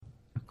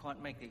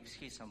can't make the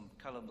excuse I'm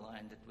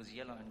colorblind. It was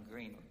yellow and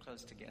green or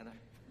close together.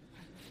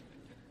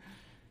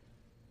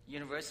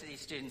 University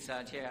students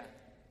out here,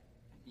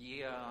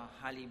 you are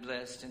highly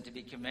blessed and to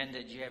be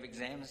commended. You have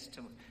exams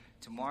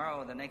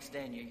tomorrow or the next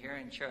day and you're here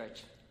in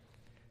church.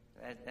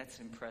 That's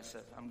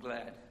impressive. I'm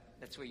glad.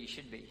 That's where you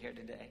should be here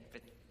today.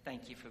 But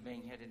thank you for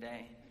being here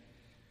today.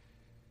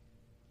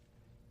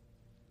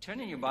 Turn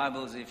in your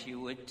Bibles, if you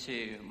would,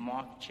 to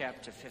Mark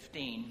chapter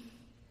 15.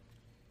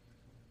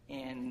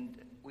 And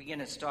we're going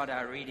to start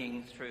our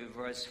reading through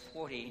verse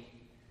 40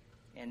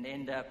 and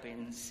end up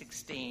in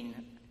 16,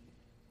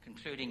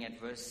 concluding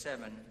at verse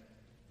 7.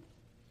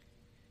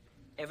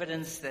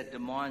 Evidence that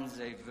demands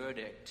a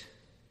verdict.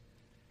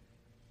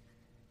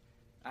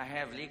 I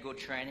have legal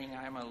training.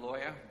 I'm a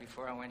lawyer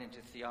before I went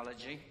into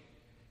theology.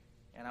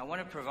 And I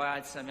want to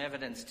provide some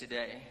evidence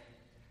today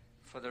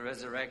for the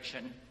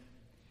resurrection.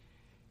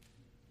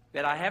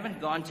 But I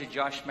haven't gone to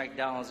Josh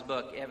McDowell's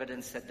book,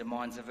 Evidence That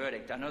Demands a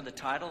Verdict. I know the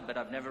title, but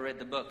I've never read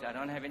the book. I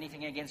don't have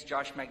anything against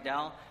Josh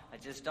McDowell. I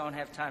just don't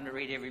have time to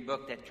read every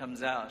book that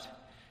comes out.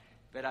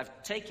 But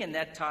I've taken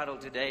that title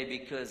today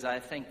because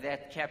I think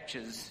that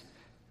captures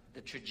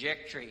the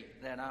trajectory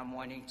that I'm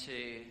wanting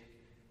to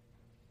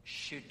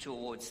shoot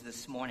towards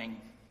this morning.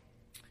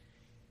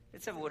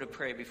 Let's have a word of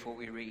prayer before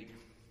we read.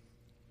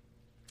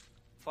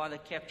 Father,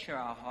 capture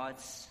our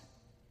hearts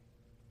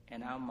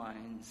and our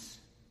minds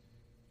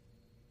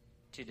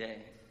today.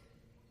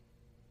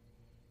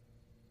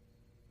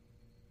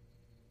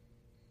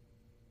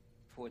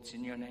 For it's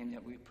in your name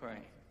that we pray.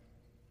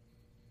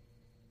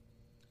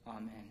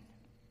 Amen.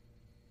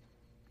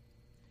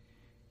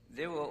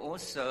 There were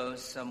also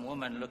some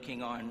women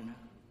looking on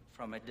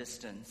from a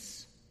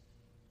distance,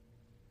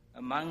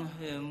 among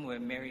whom were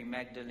Mary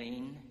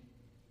Magdalene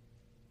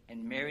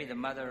and Mary the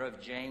mother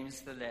of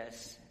James the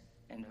Less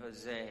and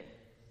Jose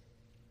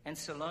and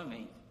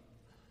Salome.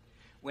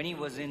 When he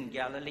was in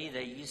Galilee,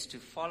 they used to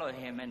follow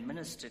him and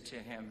minister to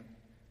him.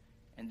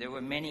 And there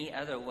were many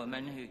other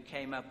women who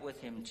came up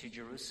with him to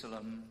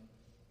Jerusalem.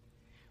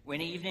 When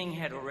evening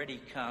had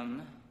already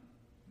come,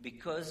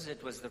 because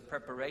it was the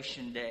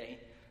preparation day,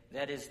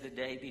 that is the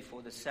day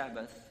before the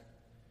Sabbath,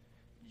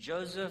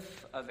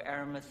 Joseph of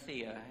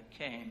Arimathea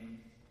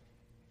came,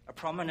 a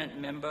prominent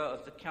member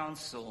of the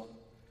council,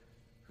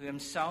 who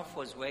himself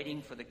was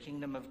waiting for the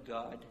kingdom of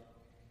God.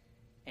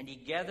 And he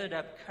gathered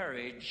up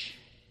courage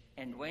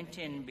and went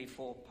in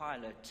before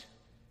Pilate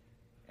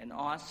and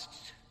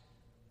asked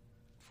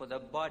for the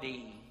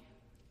body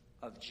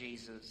of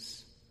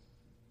Jesus.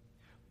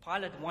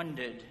 Pilate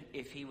wondered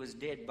if he was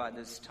dead by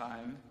this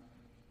time,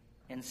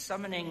 and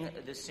summoning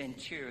the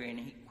centurion,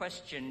 he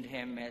questioned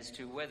him as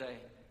to whether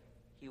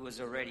he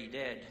was already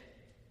dead.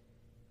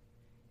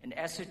 And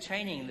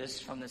ascertaining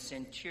this from the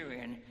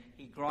centurion,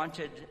 he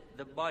granted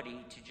the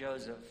body to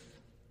Joseph.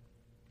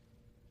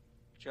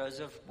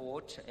 Joseph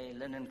bought a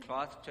linen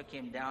cloth, took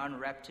him down,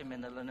 wrapped him in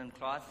the linen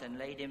cloth, and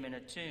laid him in a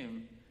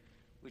tomb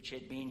which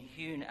had been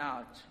hewn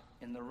out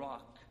in the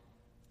rock.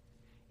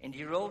 And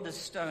he rolled a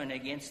stone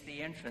against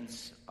the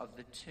entrance of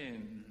the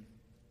tomb.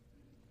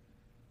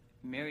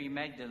 Mary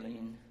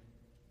Magdalene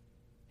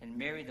and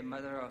Mary the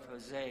mother of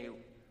Jose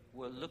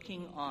were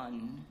looking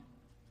on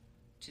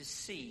to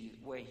see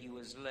where he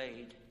was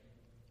laid.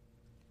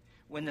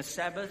 When the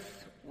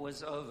Sabbath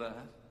was over,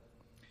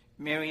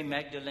 Mary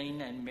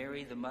Magdalene and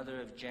Mary, the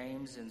mother of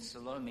James and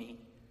Salome,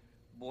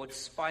 bought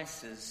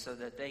spices so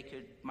that they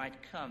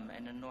might come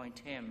and anoint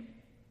him.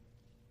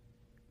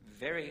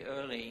 Very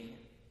early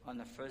on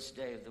the first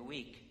day of the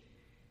week,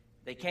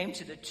 they came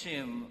to the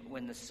tomb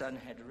when the sun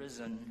had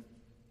risen.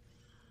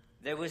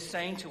 They were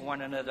saying to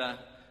one another,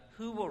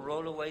 "Who will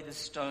roll away the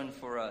stone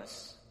for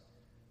us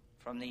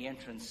from the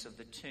entrance of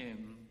the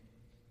tomb?"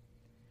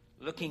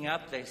 Looking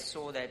up, they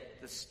saw that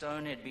the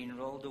stone had been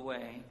rolled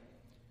away,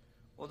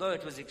 although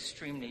it was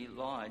extremely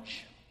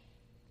large.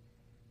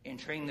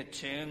 Entering the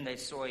tomb, they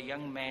saw a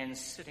young man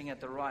sitting at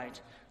the right,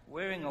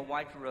 wearing a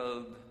white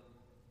robe,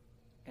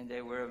 and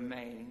they were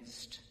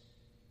amazed.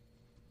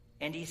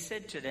 And he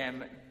said to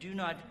them, "Do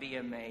not be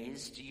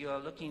amazed. You are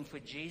looking for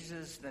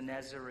Jesus the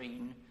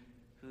Nazarene,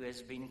 who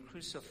has been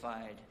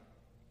crucified.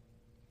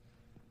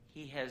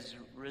 He has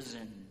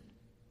risen.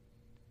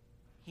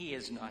 He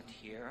is not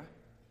here.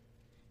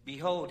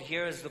 Behold,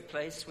 here is the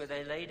place where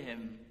they laid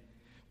him.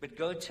 But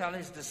go tell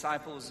his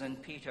disciples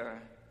and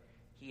Peter,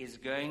 he is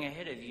going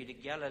ahead of you to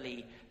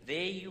Galilee.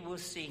 There you will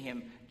see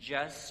him,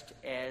 just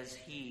as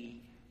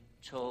he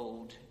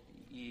told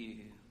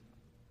you."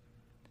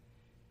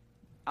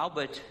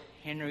 Albert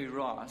Henry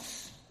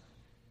Ross,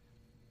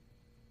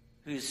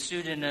 whose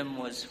pseudonym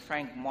was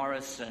Frank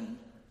Morrison,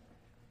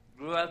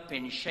 grew up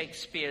in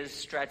Shakespeare's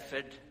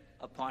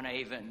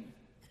Stratford-upon-Avon.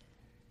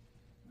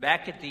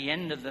 Back at the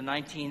end of the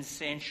 19th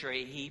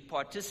century, he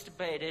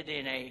participated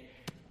in a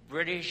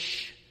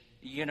British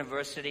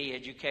university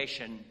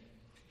education.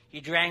 He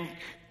drank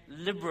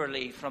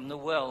liberally from the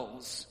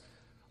wells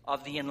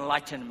of the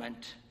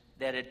Enlightenment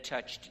that had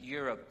touched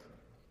Europe.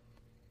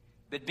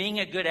 But being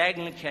a good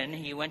Anglican,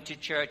 he went to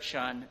church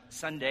on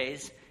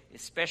Sundays,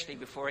 especially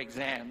before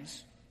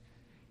exams.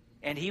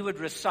 and he would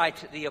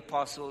recite the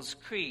Apostles'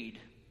 Creed.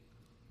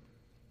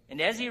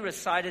 And as he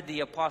recited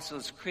the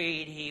Apostles'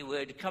 Creed, he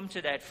would come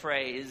to that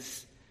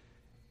phrase,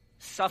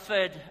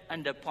 suffered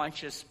under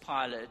Pontius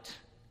Pilate,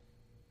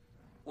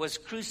 was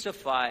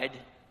crucified,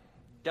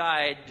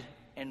 died,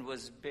 and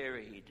was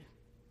buried.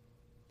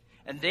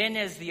 And then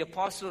as the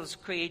Apostles'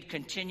 Creed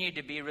continued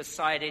to be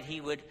recited,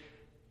 he would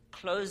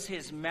close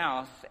his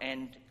mouth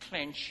and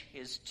clench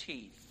his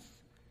teeth.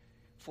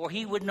 For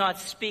he would not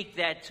speak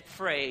that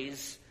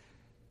phrase.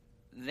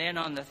 Then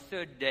on the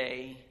third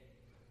day,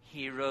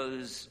 he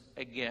rose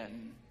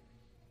again.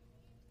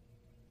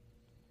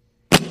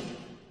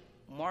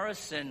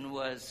 Morrison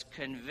was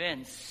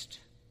convinced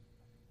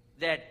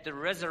that the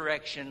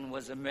resurrection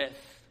was a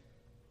myth.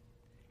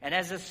 And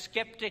as a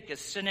skeptic, a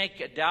cynic,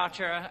 a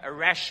doubter, a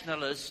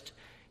rationalist,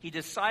 he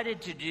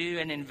decided to do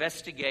an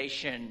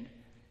investigation.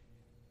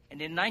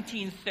 And in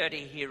 1930,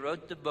 he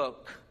wrote the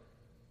book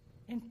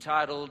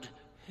entitled,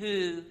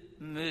 Who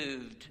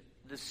Moved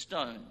the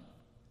Stone?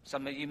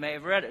 Some of you may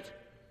have read it.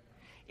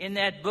 In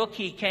that book,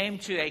 he came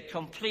to a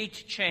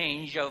complete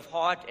change of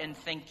heart and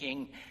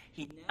thinking.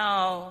 He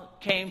now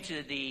came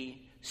to the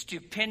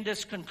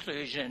stupendous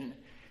conclusion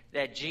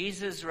that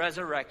Jesus'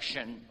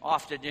 resurrection,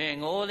 after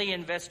doing all the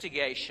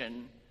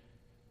investigation,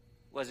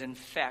 was in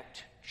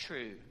fact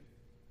true.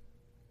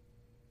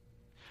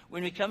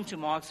 When we come to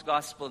Mark's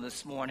Gospel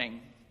this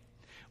morning,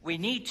 we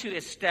need to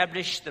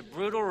establish the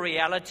brutal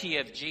reality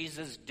of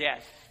Jesus'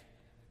 death.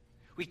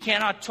 We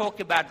cannot talk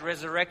about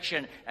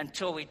resurrection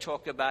until we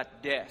talk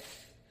about death.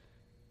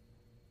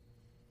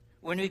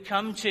 When we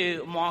come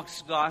to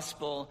Mark's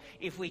Gospel,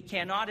 if we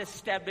cannot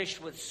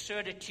establish with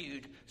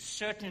certainty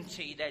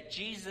that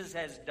Jesus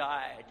has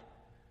died,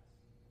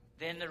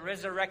 then the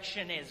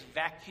resurrection is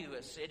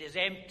vacuous. It is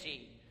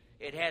empty.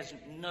 It has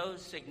no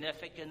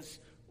significance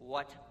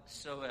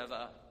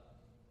whatsoever.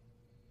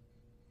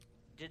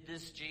 Did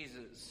this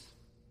Jesus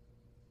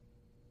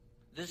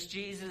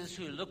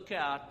who looked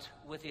out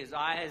with his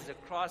eyes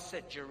across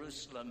at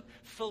Jerusalem,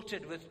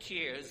 filtered with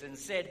tears, and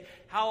said,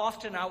 how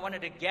often I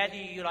wanted to gather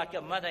you like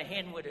a mother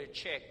hen with her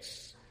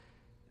chicks.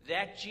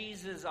 That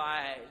Jesus'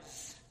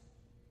 eyes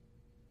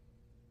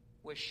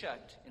were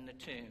shut in the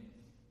tomb.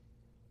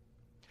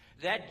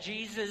 That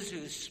Jesus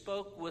who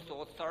spoke with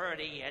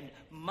authority and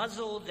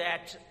muzzled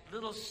that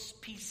little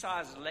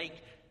pea-sized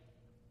lake,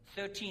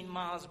 13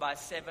 miles by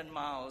 7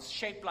 miles,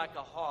 shaped like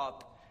a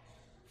harp,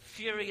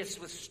 furious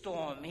with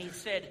storm. He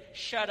said,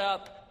 shut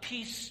up,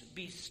 peace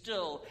be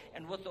still.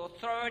 And with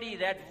authority,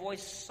 that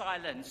voice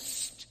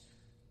silenced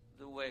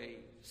the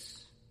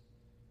waves.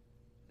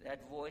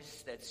 That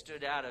voice that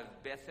stood out of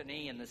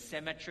Bethany in the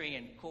cemetery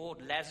and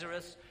called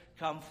Lazarus,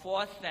 come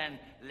forth. And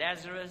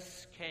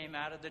Lazarus came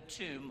out of the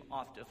tomb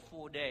after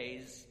 4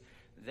 days.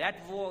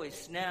 That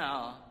voice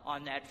now,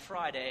 on that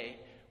Friday,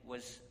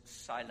 was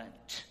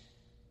silent.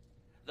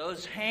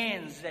 Those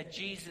hands that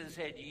Jesus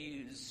had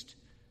used,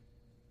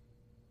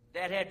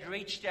 that had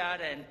reached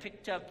out and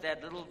picked up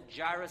that little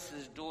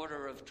Jairus'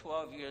 daughter of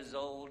 12 years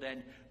old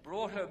and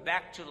brought her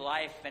back to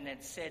life and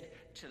had said,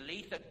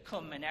 Talitha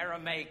cum, in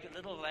Aramaic,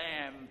 little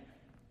lamb,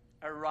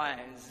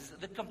 arise.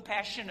 The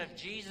compassion of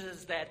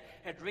Jesus that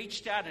had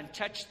reached out and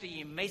touched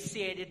the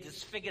emaciated,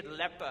 disfigured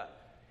leper,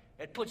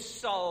 had put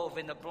salve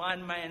in the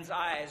blind man's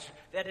eyes,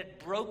 that had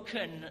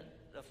broken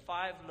the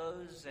 5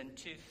 loaves and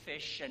 2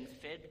 fish and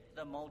fed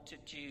the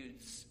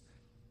multitudes.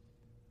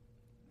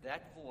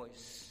 That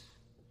voice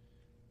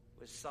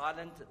was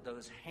silent.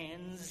 Those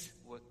hands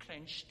were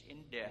clenched in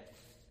death,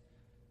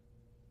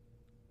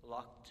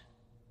 locked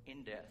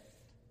in death,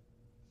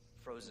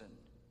 frozen.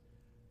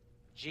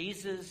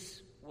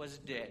 Jesus was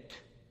dead.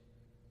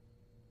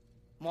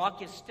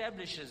 Mark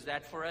establishes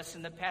that for us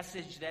in the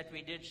passage that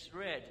we just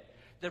read.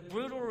 The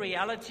brutal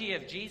reality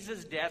of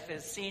Jesus' death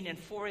is seen in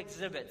 4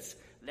 exhibits.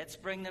 Let's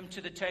bring them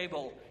to the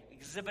table.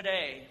 Exhibit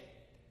A.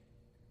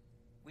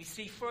 We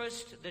see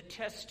first the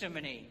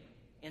testimony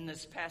in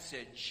this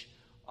passage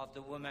of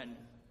the woman,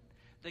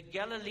 the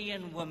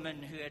Galilean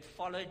woman who had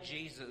followed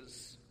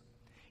Jesus.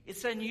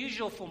 It's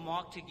unusual for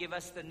Mark to give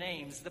us the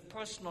names, the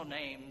personal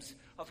names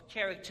of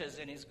characters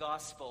in his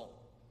gospel.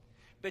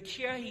 But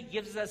here he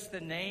gives us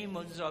the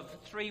names of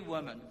 3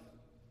 women.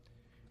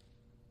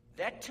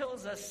 That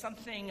tells us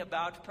something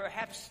about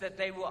perhaps that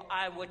they were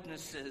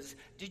eyewitnesses.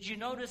 Did you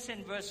notice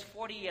in verse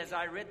 40 as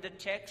I read the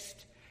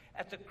text?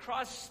 At the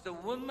cross, the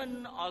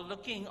women are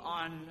looking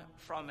on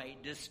from a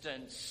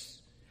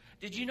distance.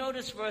 Did you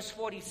notice verse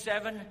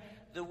 47?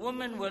 The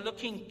women were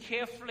looking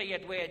carefully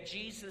at where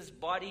Jesus'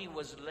 body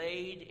was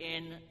laid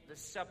in the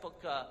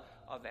sepulchre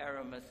of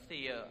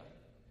Arimathea.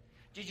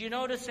 Did you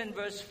notice in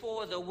verse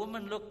 4, the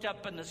woman looked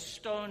up and the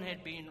stone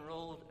had been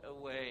rolled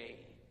away?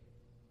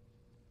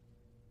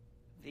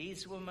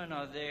 These women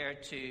are there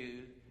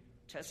to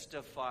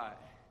testify.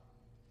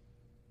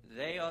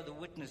 They are the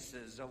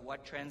witnesses of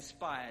what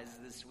transpires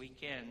this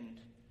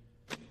weekend.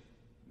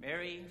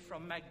 Mary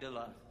from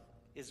Magdala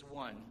is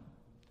one.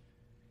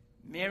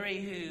 Mary,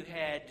 who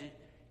had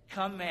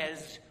come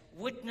as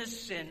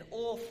witness in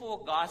all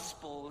 4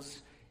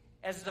 Gospels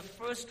as the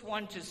first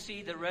one to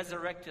see the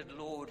resurrected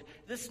Lord.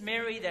 This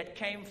Mary that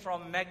came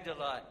from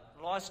Magdala.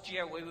 Last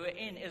year we were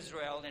in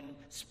Israel in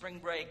spring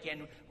break,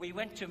 and we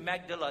went to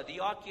Magdala. The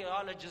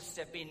archaeologists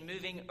have been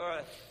moving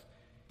earth,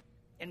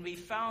 and we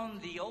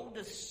found the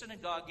oldest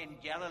synagogue in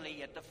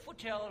Galilee at the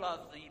foothill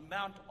of the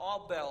Mount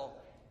Arbel,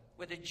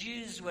 where the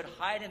Jews would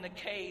hide in the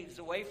caves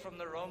away from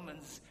the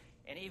Romans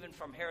and even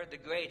from Herod the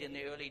Great in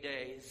the early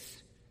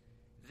days.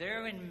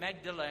 There in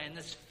Magdala, in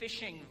this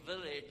fishing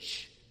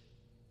village,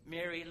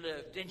 Mary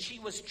lived, and she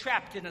was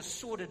trapped in a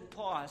sordid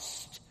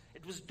past.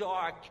 It was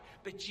dark,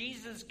 but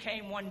Jesus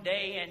came one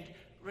day and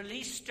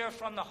released her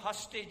from the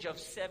hostage of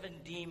 7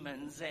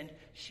 demons, and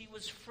she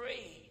was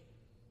free.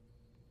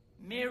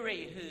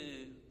 Mary,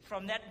 who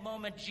from that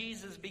moment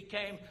Jesus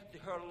became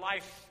her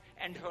life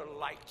and her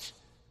light.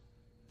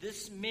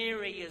 This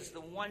Mary is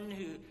the one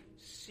who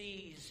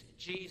sees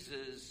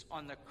Jesus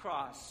on the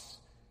cross,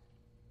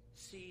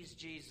 sees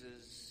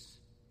Jesus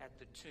at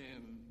the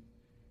tomb,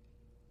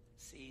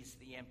 sees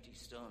the empty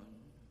stone.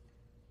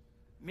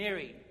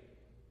 Mary,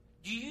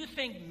 do you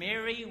think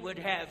Mary would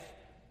have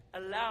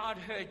allowed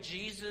her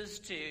Jesus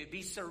to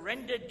be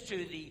surrendered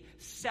to the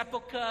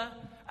sepulchre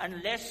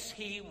unless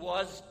he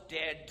was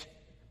dead?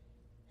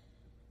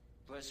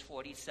 Verse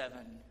 47.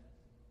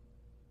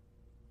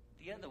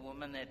 The other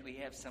woman that we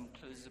have some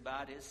clues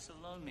about is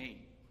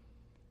Salome,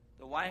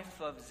 the wife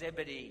of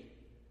Zebedee.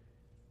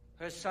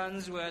 Her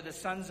sons were the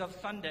sons of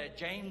thunder,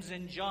 James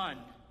and John.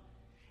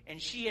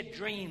 And she had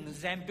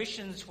dreams,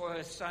 ambitions for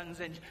her sons,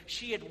 and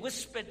she had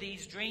whispered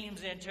these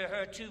dreams into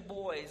her 2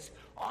 boys.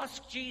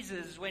 Ask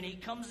Jesus when he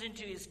comes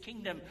into his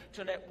kingdom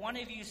to let one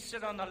of you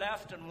sit on the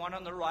left and one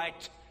on the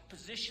right,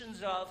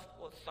 positions of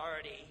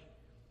authority.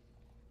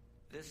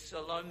 This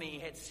Salome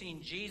had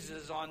seen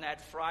Jesus on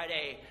that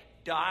Friday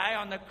die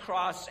on the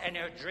cross, and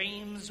her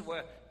dreams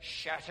were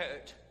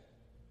shattered.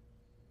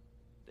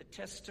 The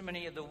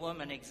testimony of the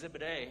woman,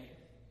 Exhibit A.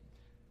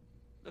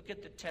 Look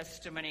at the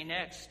testimony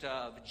next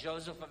of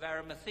Joseph of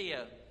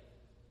Arimathea,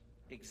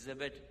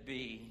 Exhibit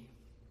B.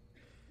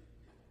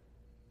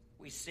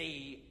 We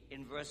see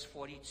in verse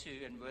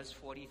 42 and verse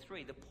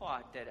 43 the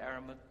part that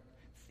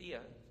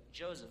Arimathea,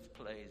 Joseph,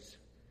 plays.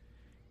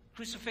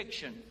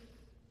 Crucifixion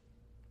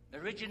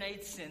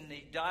originates in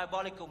the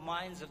diabolical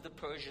minds of the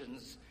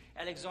Persians.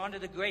 Alexander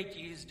the Great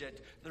used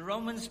it. The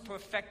Romans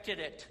perfected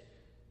it.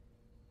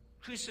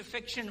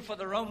 Crucifixion for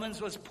the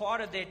Romans was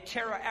part of their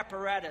terror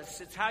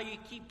apparatus. It's how you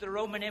keep the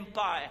Roman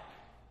Empire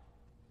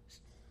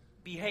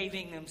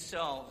behaving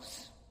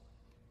themselves.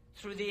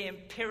 Through the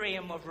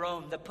imperium of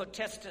Rome, the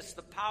potestas,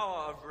 the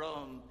power of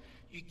Rome,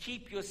 you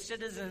keep your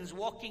citizens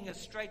walking a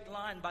straight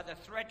line by the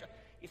threat.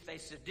 If they're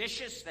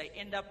seditious, they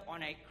end up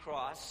on a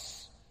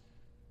cross.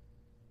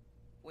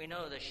 We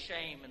know the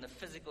shame and the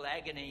physical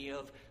agony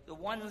of the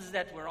ones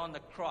that were on the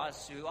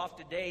cross, who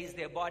after days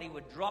their body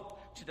would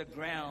drop to the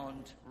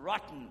ground,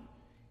 rotten,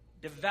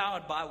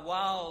 devoured by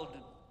wild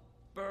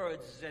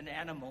birds and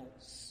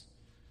animals.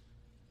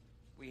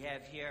 We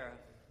have here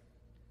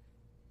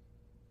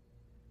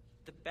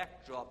the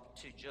backdrop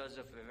to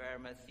Joseph of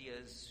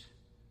Arimathea's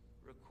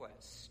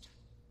request.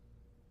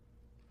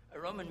 A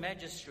Roman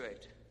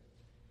magistrate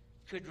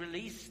could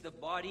release the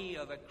body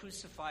of a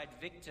crucified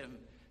victim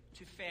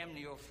to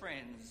family or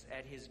friends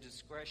at his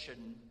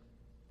discretion.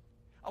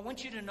 I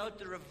want you to note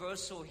the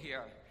reversal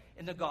here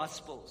in the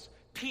Gospels.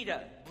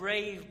 Peter,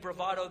 brave,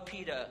 bravado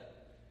Peter.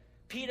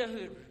 Peter,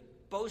 who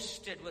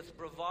boasted with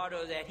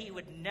bravado that he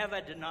would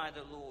never deny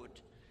the Lord,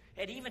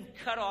 had even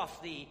cut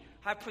off the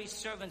high priest's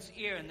servant's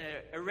ear in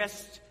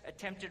the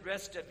attempted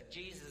arrest of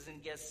Jesus in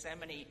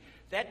Gethsemane.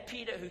 That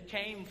Peter who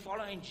came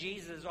following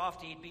Jesus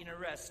after he'd been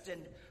arrested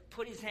and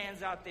put his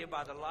hands out there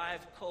by the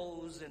live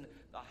coals in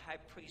the high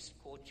priest's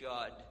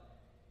courtyard.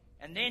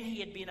 And then he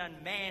had been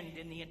unmanned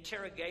in the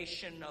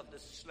interrogation of the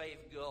slave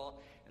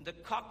girl. And the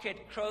cock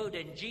had crowed,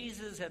 and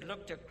Jesus had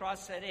looked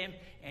across at him,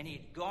 and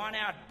he'd gone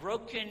out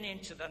broken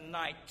into the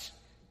night,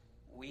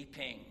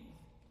 weeping.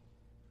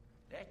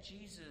 That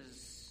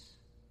Jesus,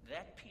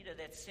 that Peter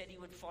that said he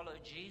would follow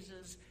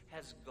Jesus,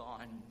 has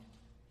gone.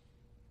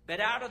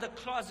 But out of the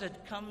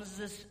closet comes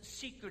this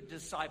secret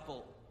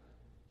disciple,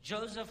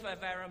 Joseph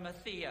of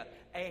Arimathea,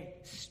 a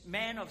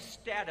man of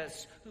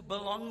status who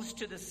belongs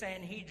to the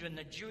Sanhedrin,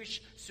 the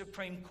Jewish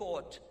Supreme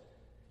Court,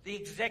 the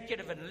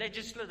executive and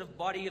legislative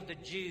body of the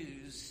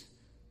Jews.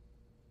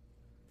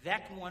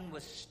 That one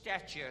with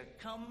stature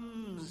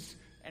comes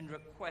and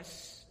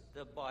requests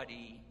the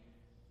body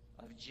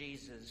of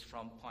Jesus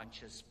from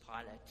Pontius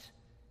Pilate.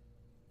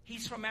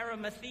 He's from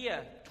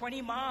Arimathea,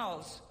 20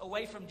 miles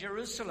away from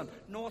Jerusalem,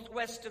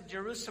 northwest of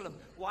Jerusalem.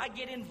 Why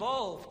get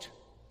involved?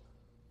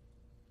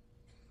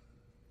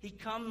 He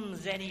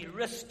comes and he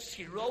risks,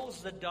 he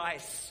rolls the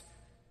dice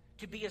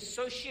to be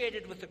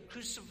associated with the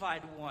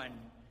crucified one.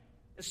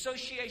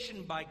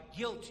 Association by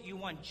guilt. You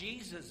want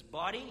Jesus'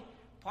 body?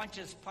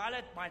 Pontius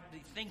Pilate might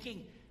be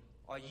thinking,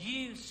 are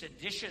you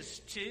seditious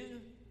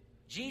too?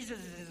 Jesus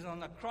is on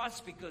the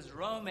cross because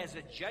Rome has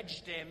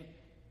adjudged him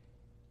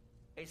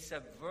a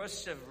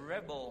subversive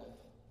rebel.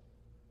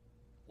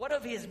 What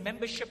of his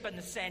membership in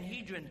the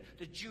Sanhedrin,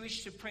 the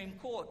Jewish Supreme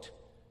Court?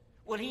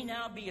 Will he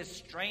now be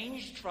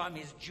estranged from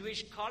his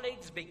Jewish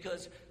colleagues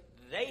because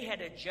they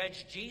had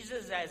adjudged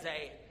Jesus as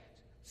a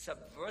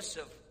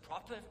subversive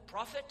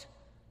prophet?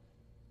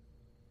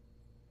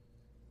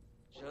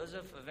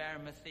 Joseph of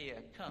Arimathea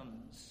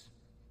comes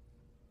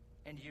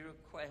and he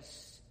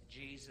requests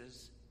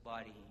Jesus'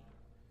 body.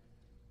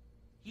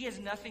 He has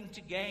nothing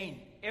to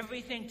gain,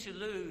 everything to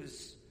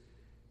lose.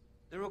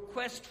 The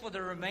request for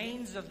the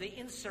remains of the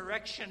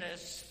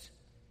insurrectionists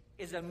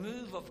is a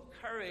move of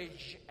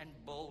courage and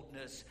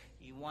boldness.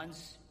 He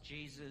wants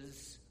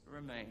Jesus'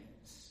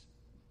 remains.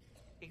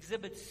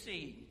 Exhibit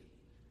C,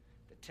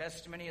 the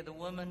testimony of the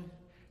woman,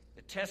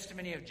 the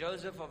testimony of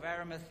Joseph of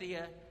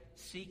Arimathea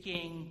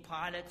seeking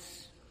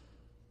Pilate's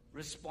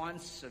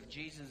response of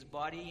Jesus'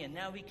 body. And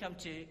now we come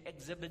to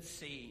Exhibit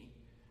C.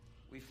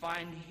 We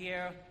find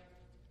here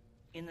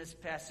in this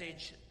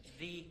passage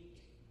the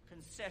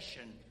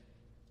concession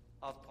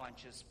of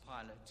Pontius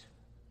Pilate.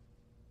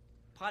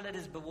 Pilate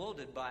is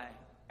bewildered by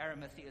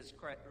Arimathea's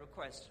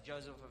request,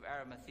 Joseph of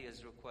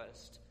Arimathea's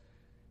request.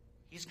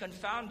 He's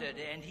confounded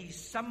and he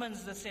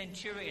summons the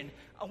centurion.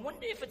 I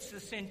wonder if it's the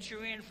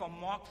centurion from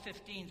Mark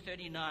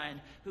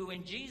 15:39, who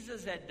when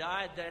Jesus had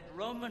died, that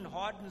Roman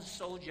hardened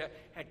soldier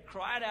had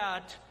cried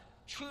out,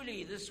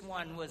 "Truly this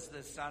one was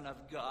the Son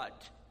of God."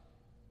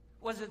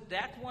 Was it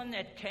that one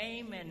that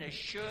came and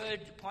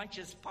assured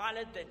Pontius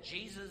Pilate that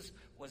Jesus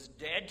was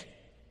dead?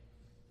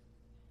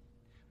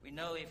 We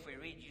know if we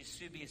read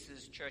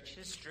Eusebius' church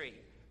history,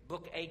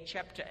 book 8,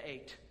 chapter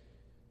 8,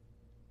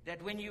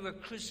 that when you were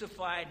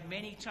crucified,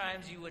 many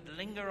times you would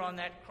linger on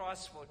that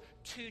cross for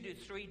 2 to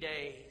 3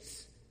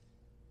 days.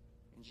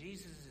 And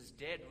Jesus is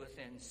dead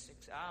within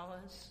 6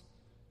 hours.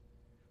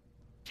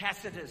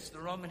 Tacitus, the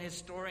Roman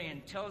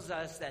historian, tells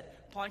us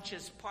that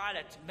Pontius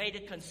Pilate made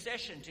a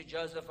concession to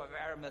Joseph of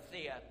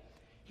Arimathea.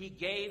 He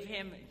gave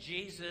him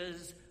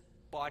Jesus'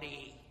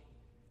 body.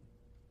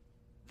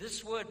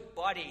 This word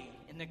body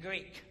in the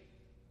Greek,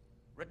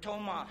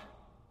 patoma,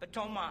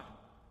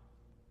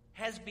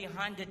 has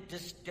behind it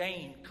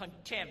disdain,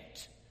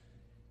 contempt.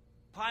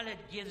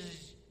 Pilate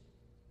gives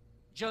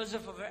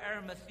Joseph of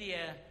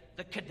Arimathea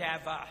the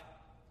cadaver,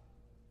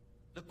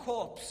 the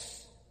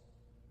corpse.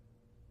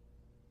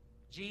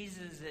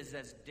 Jesus is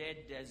as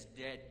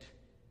dead.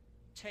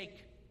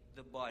 Take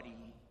the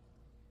body.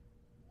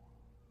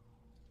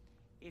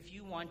 If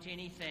you want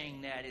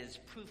anything that is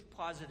proof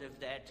positive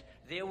that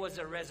there was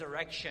a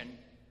resurrection,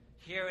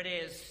 here it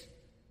is.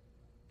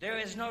 There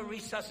is no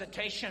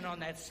resuscitation on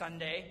that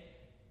Sunday.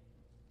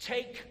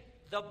 Take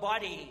the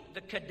body,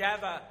 the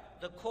cadaver,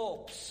 the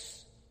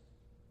corpse.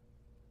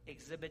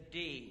 Exhibit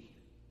D,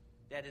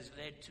 that has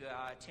led to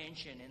our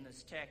attention in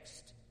this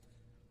text.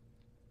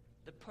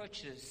 The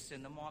purchase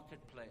in the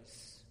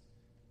marketplace.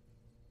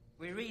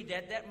 We read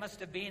that must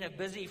have been a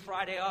busy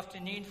Friday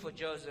afternoon for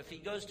Joseph. He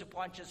goes to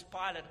Pontius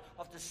Pilate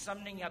after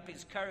summoning up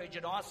his courage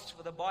and asks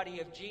for the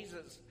body of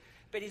Jesus.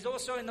 But he's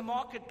also in the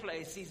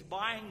marketplace. He's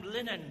buying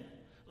linen,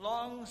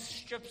 long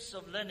strips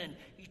of linen.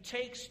 He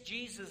takes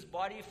Jesus'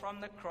 body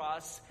from the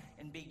cross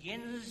and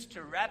begins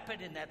to wrap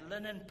it in that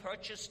linen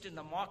purchased in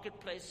the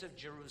marketplace of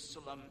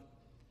Jerusalem.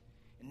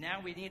 And now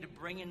we need to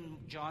bring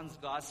in John's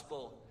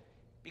gospel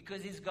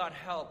because he's got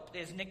help.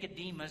 There's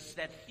Nicodemus,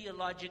 that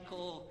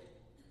theological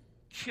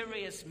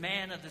curious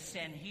man of the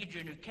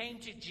Sanhedrin who came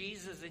to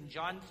Jesus in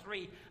John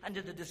 3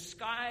 under the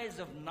disguise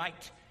of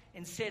night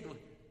and said,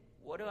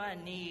 "What do I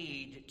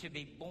need to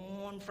be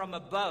born from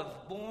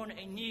above, born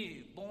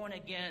anew, born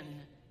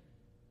again?"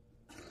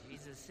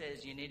 Jesus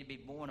says you need to be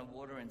born of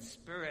water and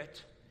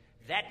spirit.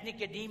 That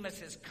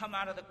Nicodemus has come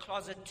out of the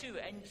closet too,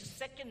 and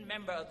second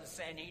member of the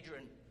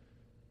Sanhedrin.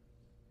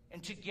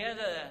 And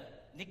together,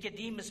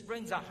 Nicodemus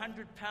brings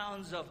 100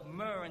 pounds of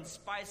myrrh and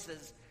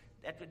spices.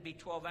 That would be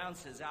 12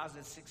 ounces. Ours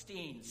is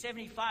 16.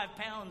 75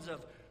 pounds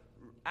of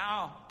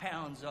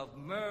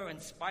myrrh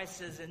and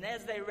spices. And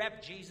as they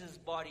wrap Jesus'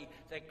 body,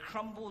 they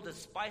crumble the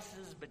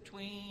spices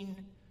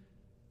between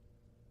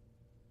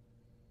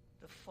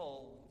the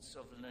folds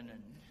of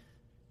linen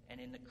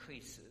and in the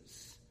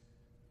creases.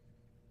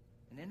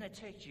 And then they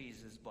take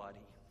Jesus'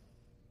 body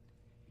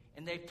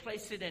and they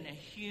place it in a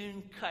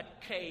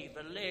hewn-cut cave,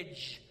 a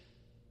ledge.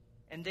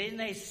 And then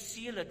they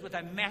seal it with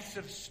a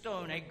massive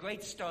stone, a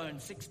great stone,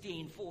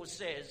 16:4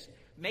 says,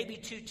 maybe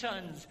 2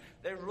 tons.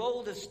 They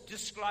roll this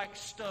disc-like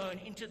stone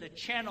into the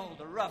channel,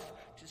 the rough,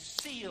 to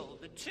seal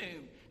the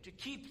tomb, to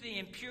keep the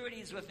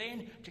impurities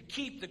within, to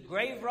keep the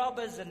grave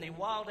robbers and the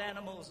wild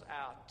animals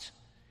out.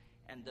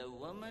 And the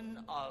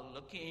women are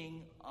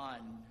looking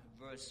on.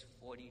 Verse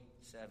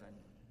 47.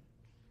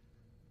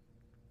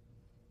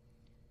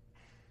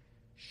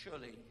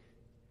 Surely,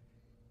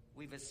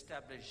 we've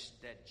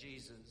established that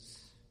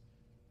Jesus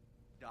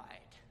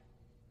died,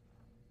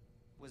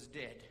 was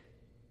dead.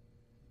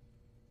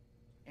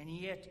 And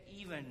yet,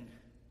 even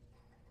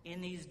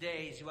in these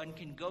days, one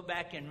can go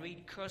back and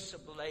read Curse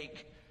of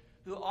Blake,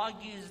 who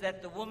argues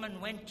that the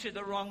woman went to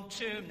the wrong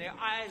tomb, their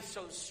eyes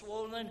so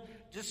swollen,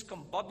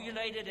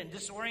 discombobulated, and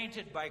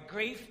disoriented by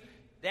grief,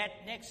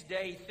 That next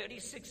day,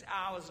 36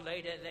 hours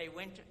later, they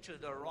went to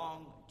the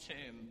wrong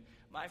tomb.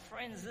 My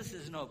friends, this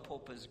is no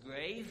pauper's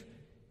grave.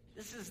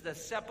 This is the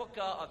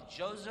sepulchre of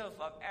Joseph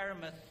of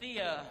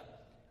Arimathea,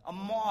 a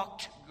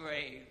marked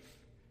grave,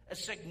 a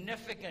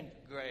significant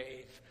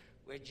grave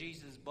where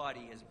Jesus'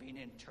 body has been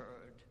interred.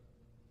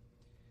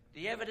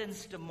 The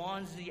evidence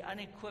demands the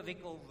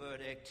unequivocal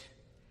verdict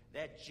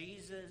that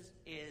Jesus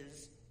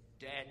is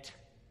dead.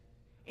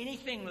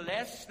 Anything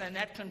less than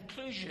that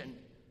conclusion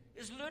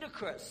is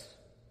ludicrous.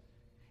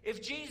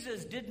 If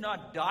Jesus did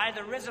not die,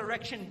 the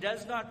resurrection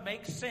does not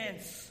make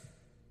sense.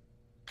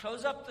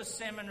 Close up the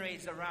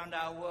seminaries around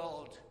our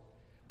world.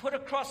 Put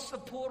across the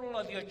portal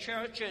of your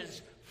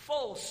churches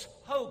false,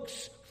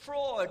 hoax,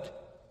 fraud.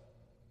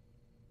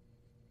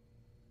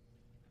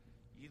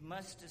 You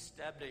must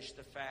establish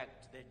the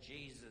fact that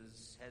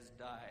Jesus has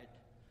died.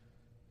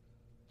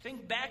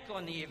 Think back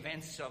on the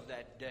events of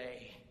that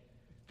day,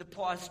 the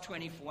past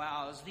 24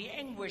 hours, the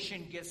anguish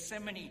in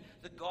Gethsemane,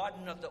 the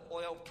garden of the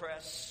oil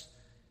press,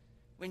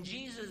 when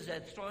Jesus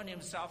had thrown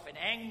himself in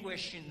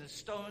anguish in the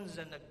stones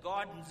and the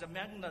gardens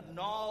among the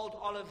gnarled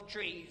olive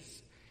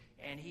trees,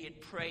 and he had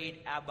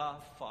prayed, Abba,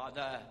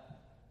 Father.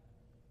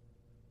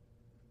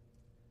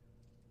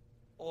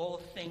 All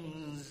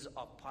things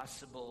are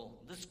possible.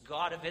 This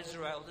God of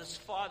Israel, this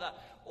Father,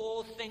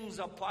 all things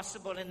are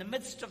possible. In the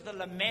midst of the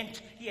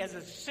lament, he has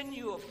a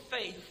sinew of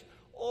faith.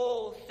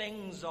 All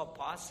things are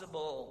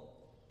possible.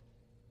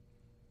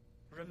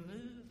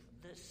 Remove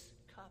this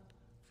cup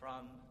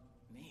from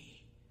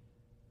me.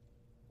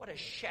 What a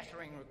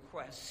shattering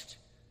request.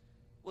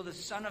 Will the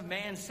Son of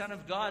Man, Son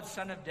of God,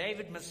 Son of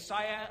David,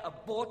 Messiah,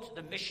 abort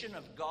the mission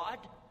of God?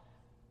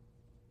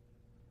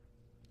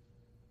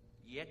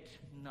 Yet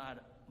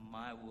not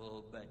my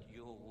will, but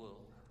your will.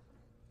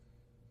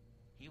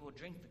 He will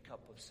drink the cup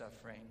of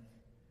suffering.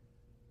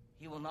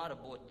 He will not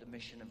abort the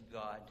mission of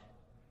God.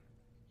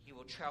 He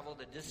will travel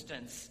the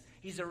distance.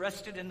 He's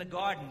arrested in the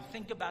garden.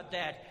 Think about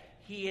that.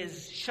 He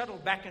is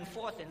shuttled back and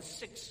forth in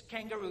 6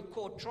 kangaroo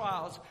court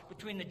trials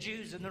between the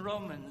Jews and the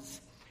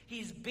Romans.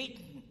 He's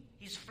beaten.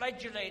 He's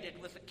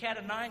flagellated with a cat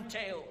of 9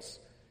 tails.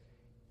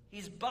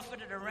 He's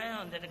buffeted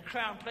around and a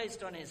crown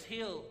placed on his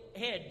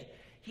head.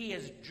 He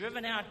is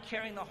driven out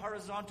carrying the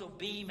horizontal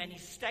beam, and he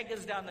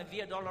staggers down the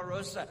Via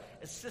Dolorosa,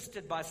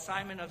 assisted by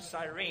Simon of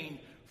Cyrene.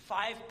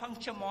 5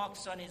 puncture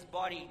marks on his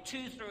body,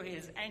 2 through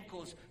his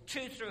ankles,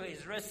 2 through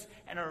his wrists,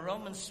 and a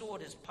Roman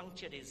sword has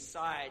punctured his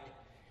side.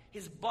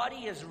 His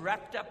body is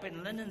wrapped up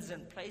in linens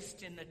and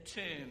placed in the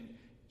tomb.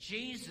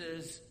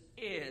 Jesus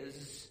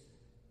is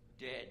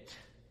dead.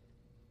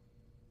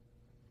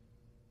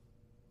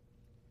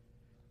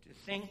 To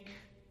think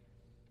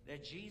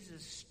that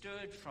Jesus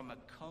stirred from a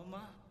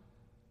coma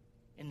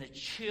in the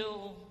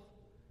chill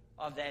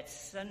of that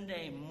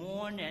Sunday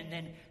morn and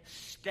then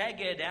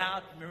staggered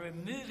out,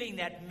 removing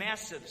that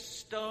massive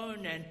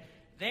stone, and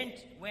then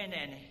went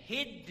and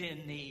hid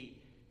in the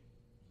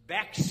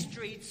back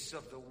streets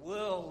of the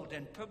world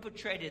and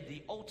perpetrated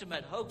the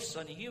ultimate hoax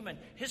on human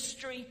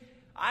history.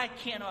 I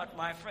cannot,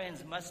 my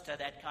friends, muster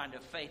that kind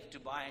of faith to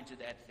buy into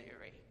that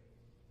theory.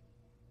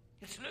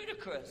 It's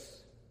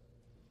ludicrous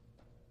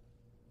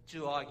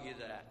to argue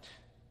that.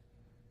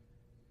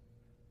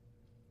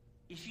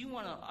 If you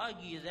want to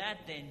argue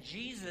that, then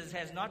Jesus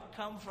has not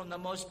come from the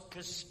most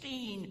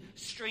pristine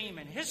stream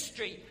in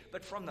history,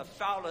 but from the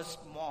foulest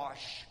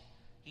marsh.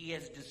 He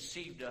has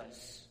deceived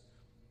us.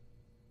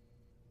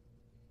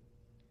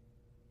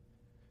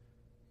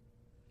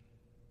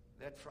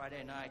 That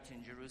Friday night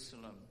in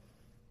Jerusalem,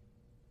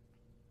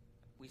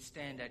 we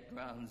stand at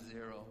ground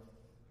zero.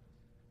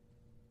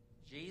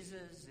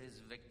 Jesus is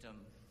victim.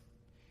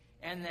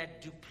 And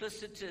that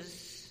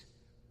duplicitous,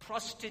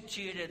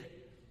 prostituted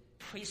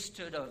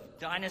priesthood of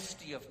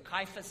dynasty of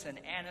Caiaphas and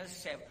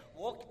Annas have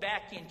walked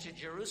back into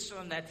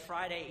Jerusalem that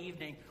Friday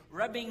evening,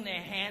 rubbing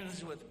their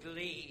hands with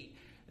glee.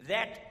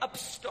 That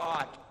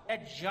upstart,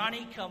 that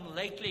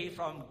Johnny-come-lately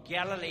from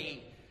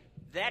Galilee,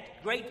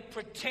 that great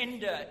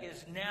pretender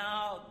is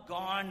now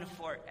gone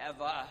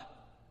forever.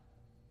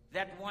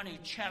 That one who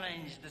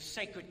challenged the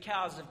sacred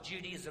cows of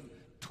Judaism,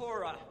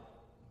 Torah,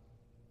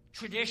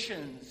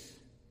 traditions,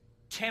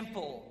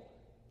 temple,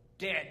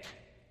 dead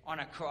on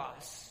a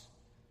cross.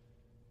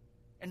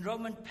 And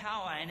Roman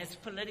power and its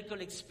political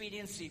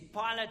expediency,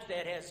 Pilate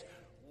that has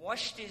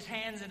washed his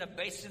hands in a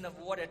basin of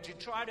water to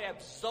try to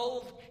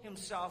absolve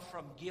himself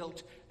from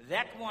guilt,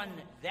 that one,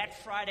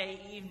 that Friday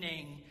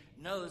evening,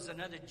 knows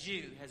another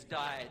Jew has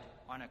died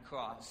on a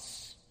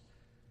cross.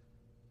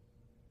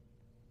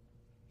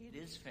 It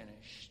is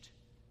finished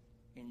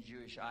in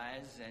Jewish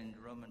eyes and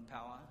Roman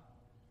power.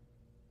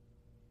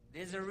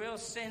 There's a real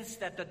sense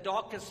that the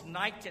darkest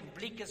night and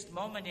bleakest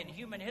moment in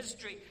human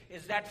history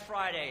is that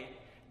Friday,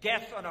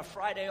 death on a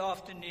Friday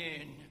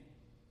afternoon.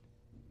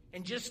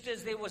 And just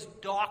as there was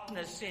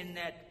darkness in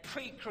that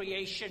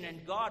pre-creation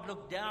and God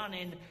looked down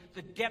in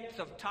the depth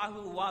of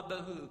Tahu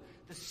Wabahu,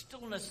 the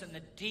stillness and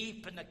the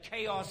deep and the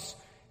chaos,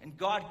 and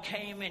God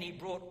came and he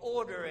brought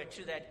order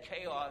to that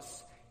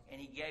chaos,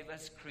 and he gave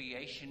us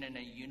creation and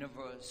a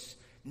universe.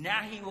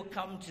 Now he will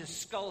come to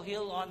Skull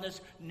Hill on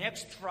this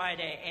next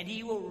Friday, and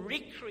he will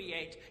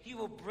recreate, he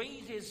will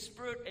breathe his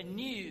Spirit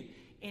anew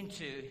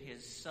into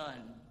his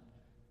Son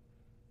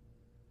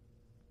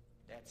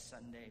that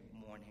Sunday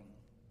morning.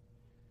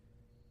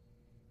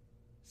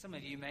 Some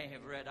of you may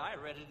have read, I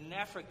read it in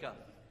Africa.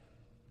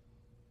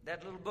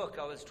 That little book,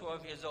 I was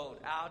 12 years old,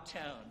 Our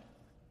Town.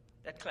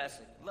 That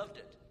classic, loved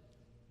it.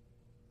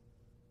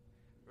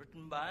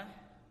 Written by,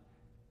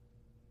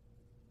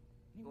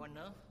 anyone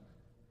know?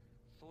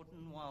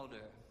 Thornton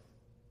Wilder.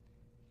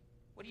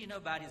 What do you know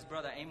about his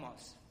brother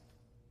Amos?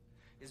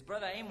 His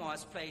brother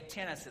Amos played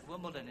tennis at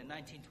Wimbledon in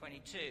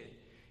 1922.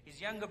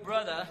 His younger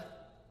brother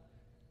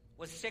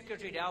was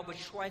secretary to Albert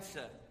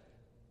Schweitzer.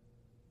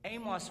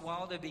 Amos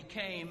Wilder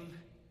became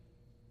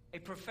a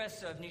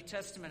professor of New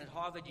Testament at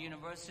Harvard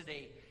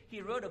University. He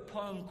wrote a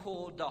poem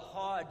called The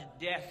Hard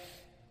Death.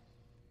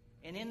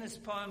 And in this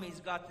poem,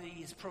 he's got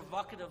these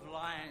provocative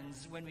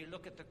lines when we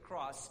look at the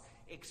cross: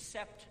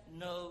 accept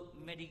no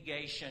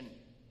mitigation,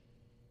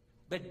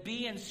 but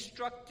be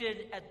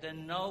instructed at the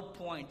null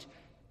point.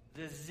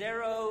 The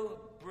zero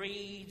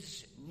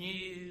breeds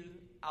new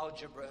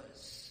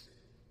algebras.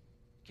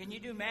 Can you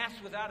do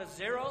math without a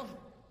zero?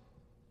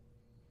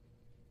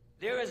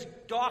 There is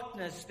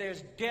darkness,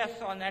 there's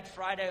death on that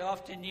Friday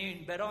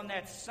afternoon, but on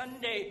that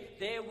Sunday,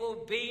 there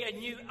will be a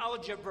new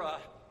algebra.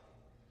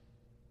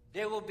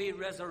 There will be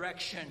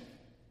resurrection.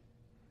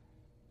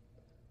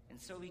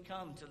 And so we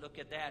come to look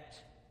at that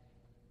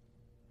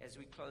as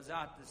we close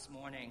out this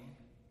morning.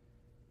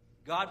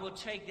 God will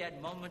take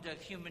that moment of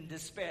human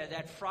despair,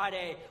 that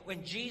Friday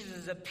when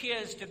Jesus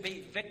appears to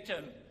be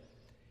victim,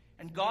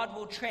 and God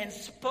will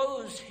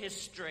transpose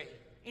history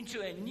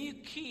into a new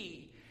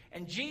key,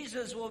 and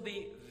Jesus will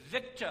be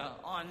victor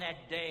on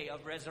that day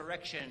of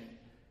resurrection,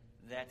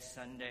 that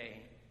Sunday.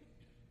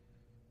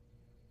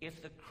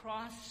 If the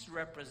cross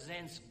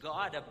represents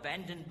God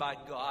abandoned by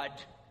God,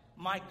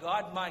 my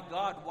God,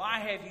 why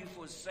have you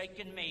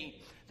forsaken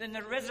me? Then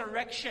the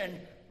resurrection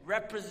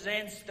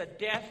represents the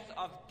death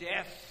of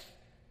death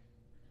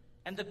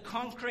and the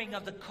conquering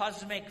of the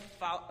cosmic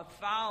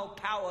foul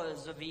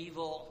powers of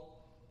evil.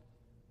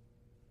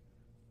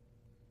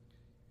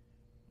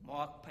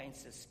 Mark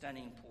paints a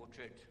stunning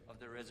portrait of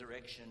the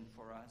resurrection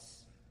for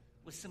us,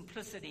 with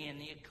simplicity in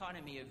the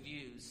economy of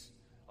views,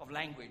 of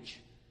language.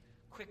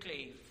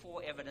 Quickly,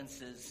 4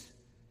 evidences.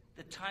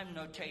 The time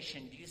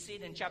notation. Do you see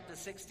it in chapter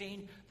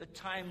 16? The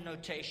time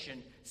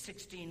notation,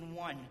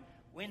 16:1.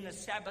 When the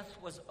Sabbath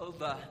was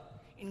over.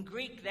 In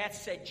Greek,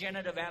 that's a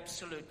genitive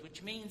absolute,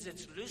 which means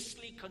it's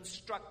loosely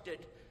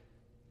constructed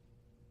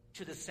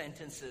to the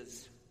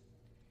sentences.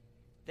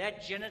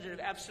 That genitive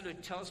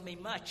absolute tells me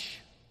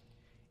much.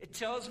 It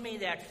tells me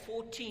that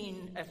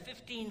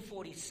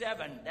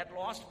 1547, that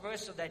last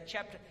verse of that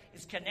chapter,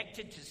 is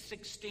connected to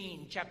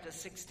chapter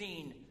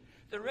 16.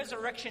 The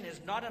resurrection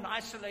is not an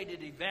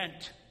isolated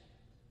event.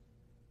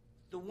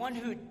 The one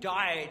who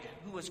died,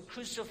 who was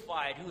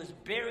crucified, who was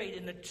buried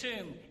in the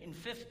tomb in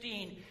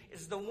 15,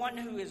 is the one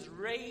who is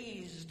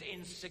raised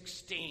in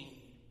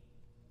 16.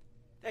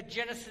 That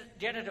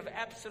genitive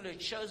absolute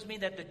shows me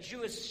that the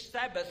Jewish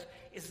Sabbath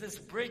is this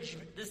bridge,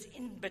 this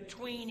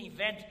in-between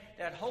event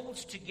that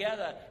holds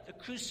together the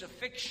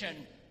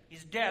crucifixion,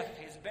 his death,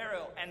 his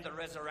burial, and the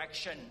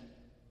resurrection.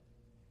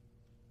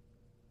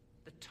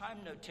 The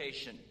time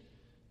notation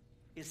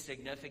is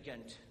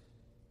significant.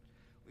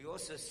 We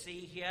also see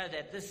here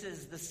that this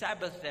is the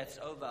Sabbath that's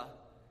over.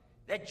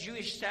 That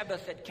Jewish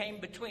Sabbath that came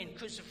between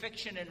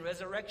crucifixion and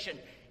resurrection.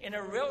 In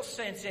a real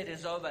sense, it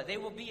is over. There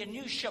will be a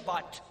new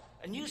Shabbat,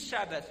 a new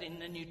Sabbath in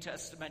the New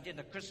Testament, in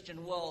the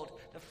Christian world.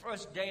 The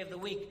first day of the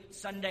week,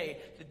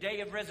 Sunday, the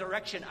day of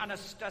resurrection,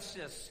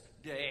 Anastasius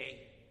Day.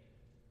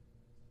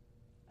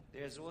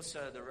 There's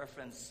also the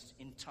reference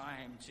in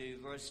time to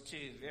verse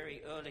 2,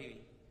 very early.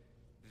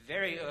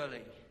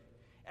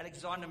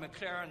 Alexander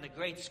MacLaren, the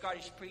great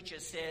Scottish preacher,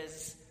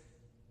 says,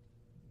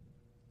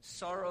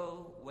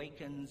 sorrow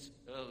wakens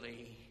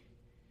early,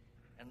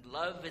 and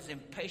love is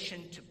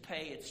impatient to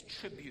pay its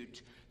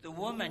tribute. The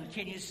woman,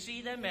 can you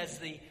see them as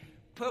the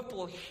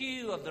purple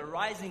hue of the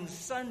rising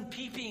sun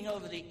peeping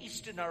over the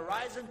eastern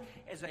horizon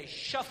as they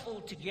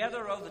shuffle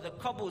together over the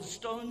cobbled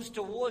stones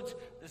towards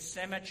the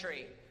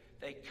cemetery?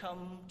 They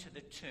come to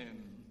the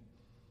tomb.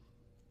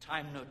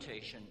 Time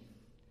notation.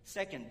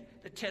 Second,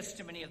 the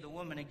testimony of the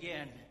woman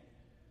again.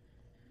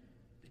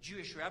 The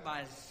Jewish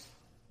rabbis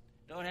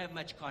don't have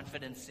much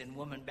confidence in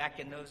women back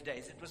in those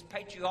days. It was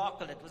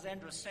patriarchal. It was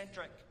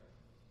androcentric.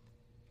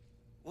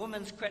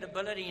 Woman's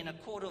credibility in a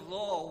court of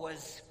law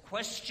was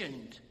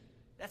questioned.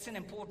 That's an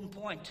important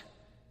point.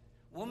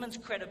 Woman's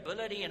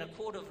credibility in a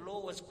court of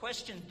law was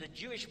questioned. The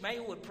Jewish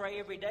male would pray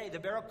every day, the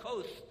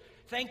Barakoth.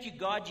 Thank you,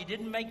 God, you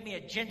didn't make me a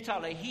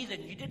Gentile, a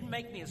heathen. You didn't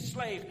make me a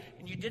slave,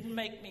 and you didn't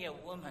make me a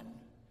woman.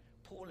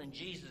 Paul and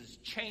Jesus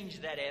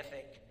changed that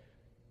ethic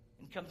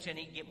and come to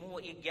a more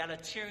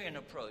egalitarian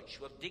approach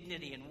with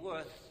dignity and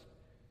worth.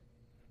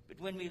 But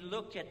when we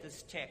look at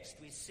this text,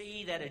 we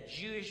see that a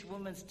Jewish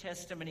woman's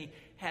testimony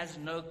has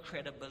no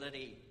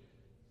credibility.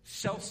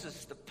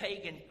 Celsus, the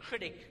pagan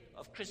critic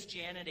of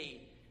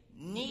Christianity,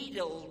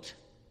 needled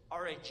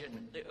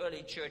Origen, the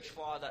early church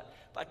father,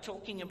 by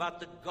talking about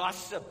the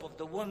gossip of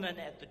the woman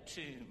at the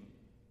tomb.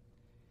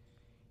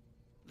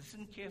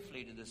 Listen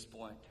carefully to this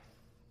point.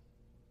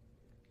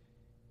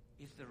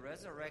 If the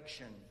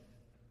resurrection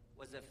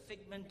was a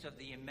figment of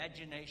the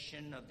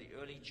imagination of the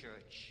early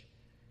church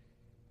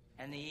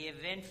and the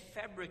event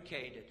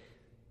fabricated,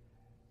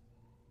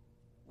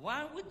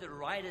 why would the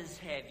writers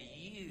have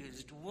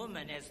used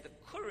women as the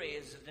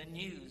couriers of the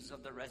news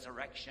of the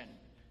resurrection?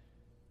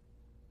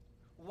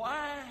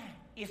 Why,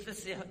 if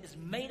this is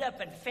made up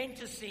and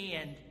fantasy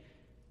and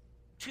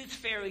tooth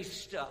fairy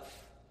stuff,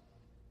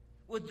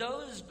 would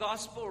those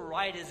gospel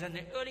writers in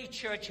the early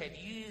church have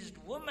used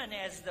women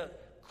as the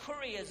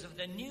couriers of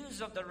the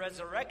news of the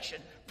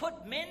resurrection?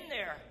 Put men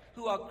there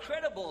who are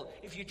credible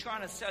if you're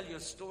trying to sell your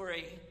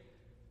story.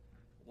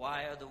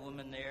 Why are the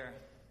women there?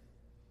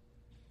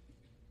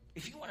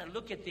 If you want to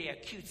look at the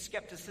acute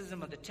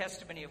skepticism of the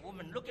testimony of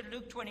women, look at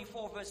Luke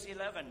 24, verse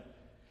 11.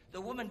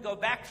 The women go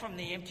back from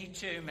the empty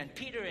tomb, and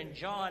Peter and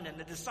John and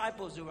the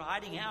disciples who are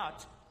hiding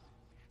out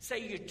say,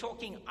 you're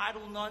talking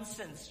idle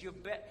nonsense.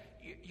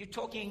 You're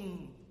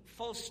talking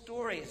false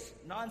stories,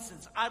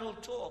 nonsense, idle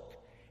talk.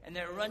 And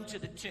they run to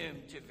the tomb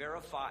to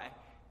verify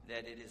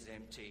that it is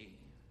empty.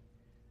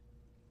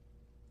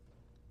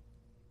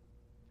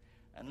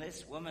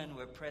 Unless women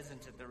were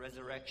present at the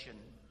resurrection,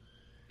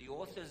 the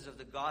authors of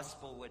the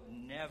gospel would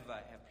never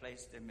have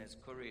placed them as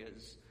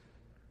couriers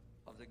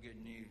of the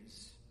good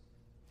news.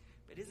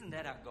 But isn't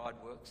that how God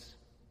works?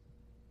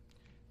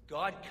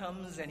 God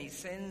comes and he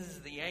sends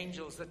the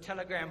angels, the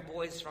telegram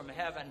boys from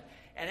heaven,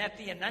 and at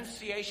the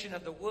annunciation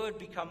of the word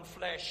become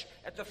flesh,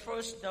 at the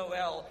first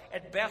Noel,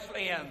 at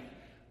Bethlehem,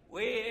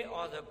 where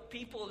are the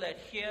people that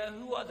hear?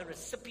 Who are the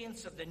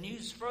recipients of the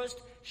news first?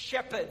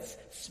 Shepherds,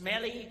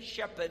 smelly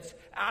shepherds,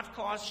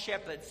 outcast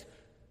shepherds,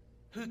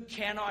 who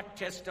cannot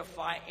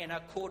testify in a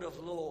court of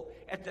law.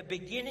 At the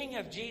beginning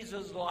of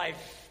Jesus'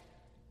 life,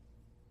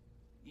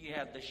 you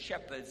have the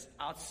shepherds,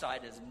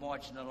 outsiders,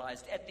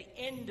 marginalized. At the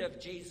end of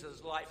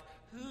Jesus' life,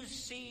 who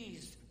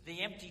sees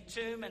the empty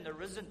tomb and the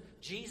risen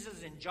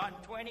Jesus in John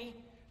 20?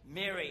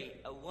 Mary,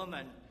 a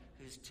woman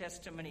whose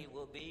testimony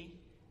will be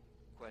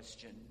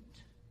questioned.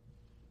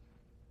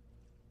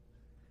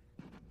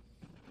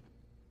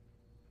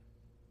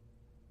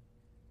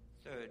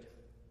 Third,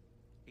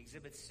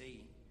 Exhibit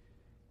C.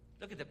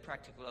 Look at the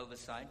practical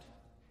oversight.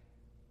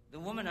 The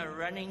women are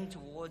running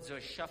towards or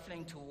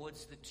shuffling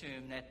towards the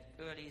tomb that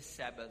early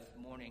Sabbath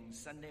morning,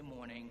 Sunday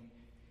morning.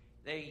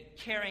 They're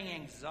carrying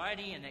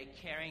anxiety and they're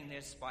carrying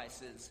their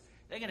spices.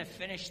 They're going to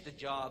finish the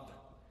job.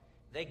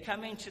 They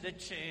come into the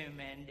tomb,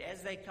 and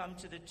as they come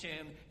to the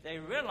tomb, they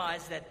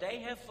realize that they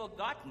have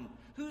forgotten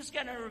who's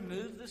going to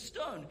remove the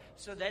stone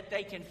so that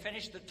they can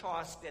finish the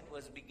task that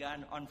was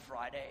begun on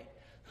Friday.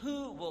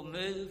 Who will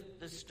move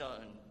the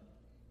stone?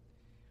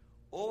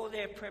 All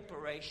their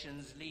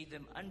preparations leave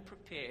them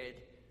unprepared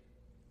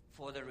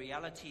for the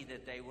reality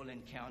that they will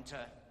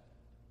encounter.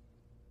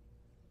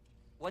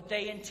 What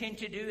they intend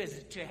to do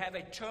is to have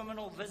a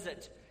terminal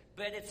visit,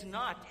 but it's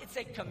not. It's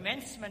a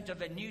commencement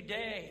of a new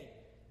day.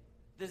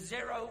 The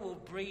zero will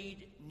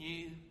breed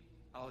new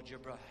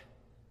algebra.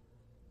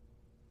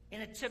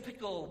 In a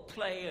typical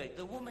play,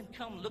 the woman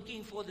come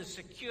looking for the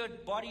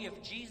secured body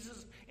of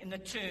Jesus in the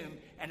tomb,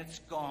 and it's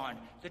gone.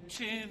 The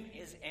tomb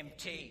is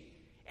empty.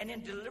 And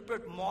in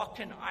deliberate mock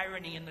and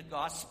irony in the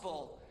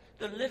gospel,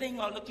 the living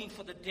are looking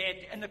for the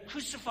dead, and the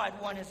crucified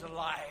one is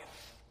alive.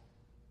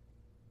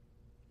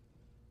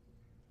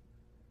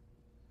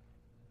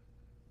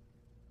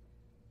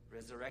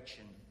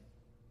 Resurrection.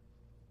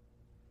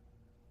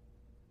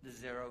 The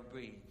zero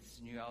breeds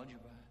new algebra.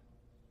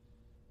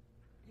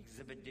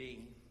 Exhibit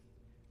D.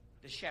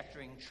 The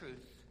shattering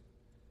truth.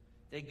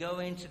 They go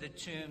into the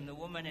tomb, the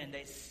woman, and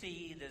they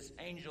see this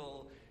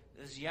angel,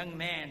 this young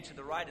man to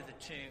the right of the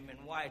tomb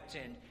in white,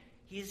 and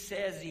he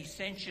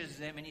censures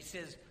them, and he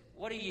says,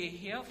 "What are you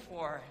here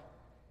for?"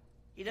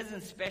 He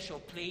doesn't special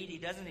plead, he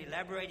doesn't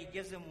elaborate, he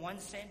gives them one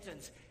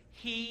sentence.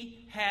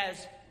 He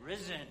has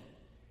risen.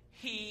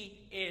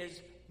 He is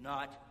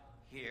not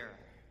here.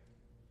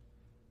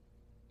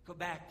 Go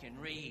back and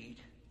read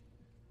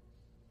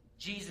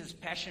Jesus'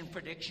 passion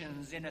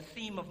predictions in a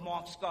theme of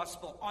Mark's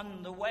gospel,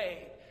 on the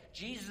way.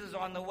 Jesus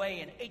on the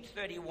way in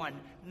 8:31,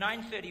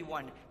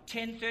 9:31,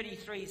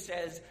 10:33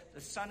 says,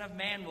 the Son of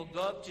Man will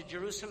go up to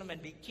Jerusalem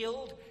and be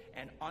killed,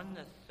 and on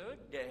the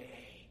third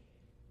day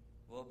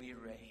will be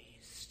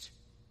raised.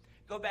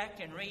 Go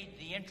back and read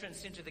the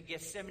entrance into the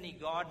Gethsemane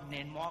garden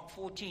in Mark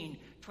 14,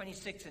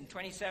 26 and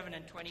 27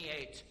 and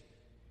 28.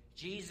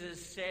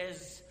 Jesus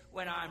says,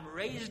 when I'm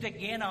raised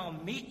again, I'll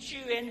meet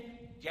you in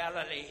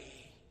Galilee.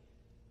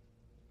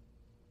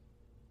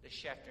 The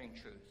shattering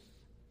truth.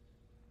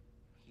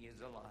 He is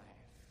alive.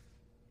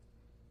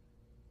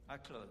 I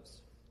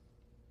close.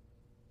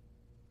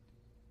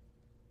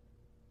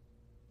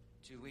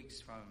 2 weeks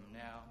from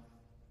now,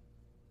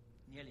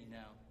 nearly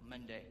now,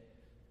 Monday,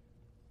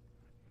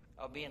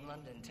 I'll be in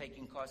London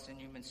taking Carson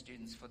Newman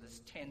students for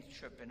this 10th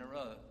trip in a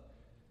row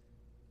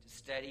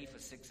study for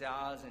 6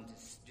 hours and to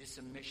do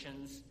some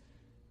missions,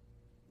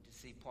 to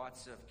see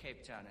parts of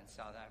Cape Town in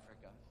South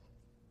Africa.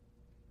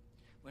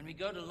 When we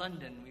go to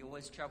London, we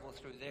always travel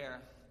through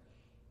there.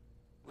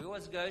 We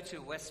always go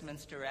to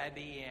Westminster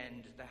Abbey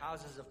and the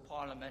Houses of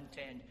Parliament,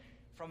 and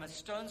from a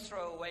stone's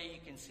throw away you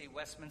can see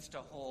Westminster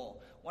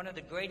Hall. One of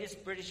the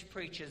greatest British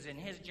preachers in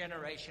his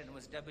generation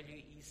was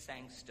W.E.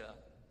 Sangster.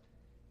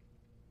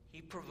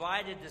 He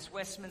provided this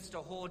Westminster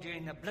Hall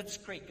during the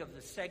Blitzkrieg of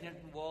the Second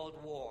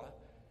World War.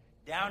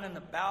 Down in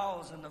the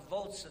bowels and the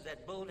vaults of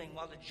that building,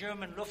 while the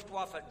German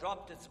Luftwaffe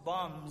dropped its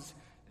bombs,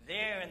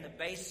 there in the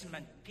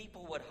basement,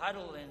 people would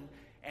huddle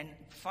and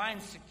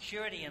find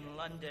security in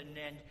London.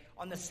 And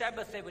on the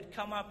Sabbath, they would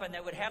come up and they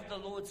would have the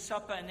Lord's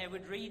Supper and they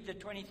would read the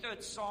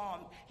 23rd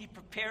Psalm. He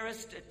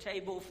preparest a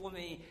table for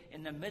me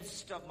in the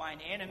midst of mine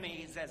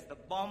enemies as the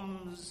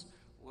bombs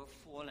were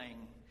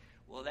falling.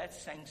 Well,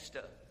 that's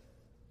Sangster,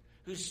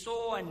 who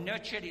saw and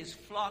nurtured his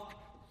flock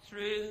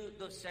through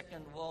the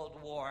Second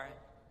World War,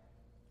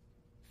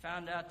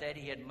 found out that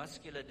he had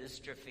muscular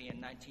dystrophy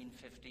in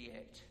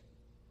 1958.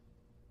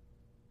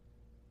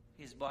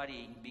 His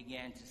body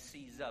began to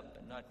seize up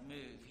and not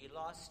move. He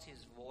lost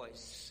his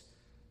voice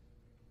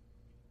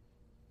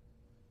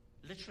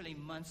literally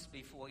months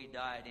before he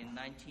died in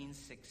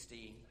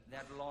 1960,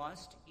 that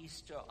last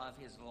Easter of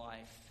his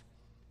life.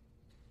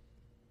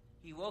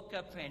 He woke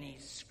up and he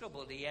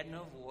scribbled. He had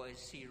no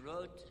voice. He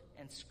wrote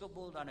and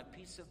scribbled on a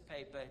piece of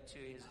paper to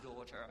his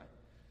daughter.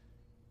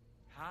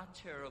 How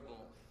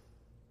terrible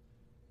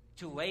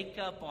to wake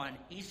up on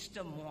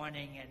Easter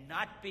morning and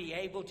not be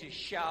able to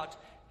shout,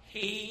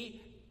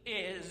 "He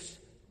is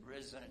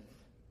risen."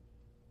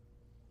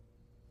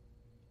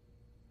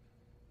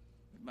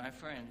 My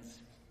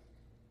friends,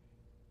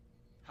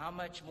 how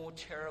much more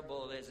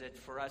terrible is it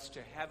for us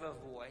to have a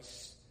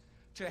voice,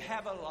 to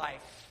have a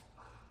life,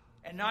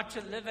 and not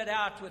to live it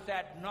out with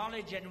that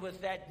knowledge and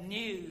with that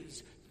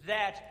news,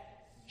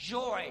 that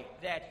joy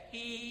that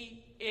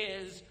He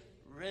is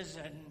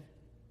risen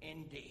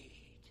indeed.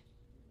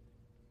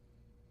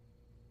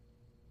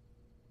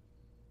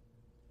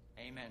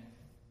 Amen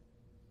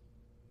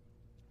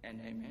and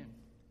amen.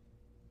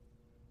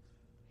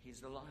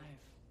 He's alive.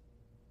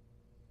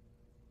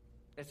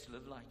 Let's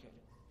live like it.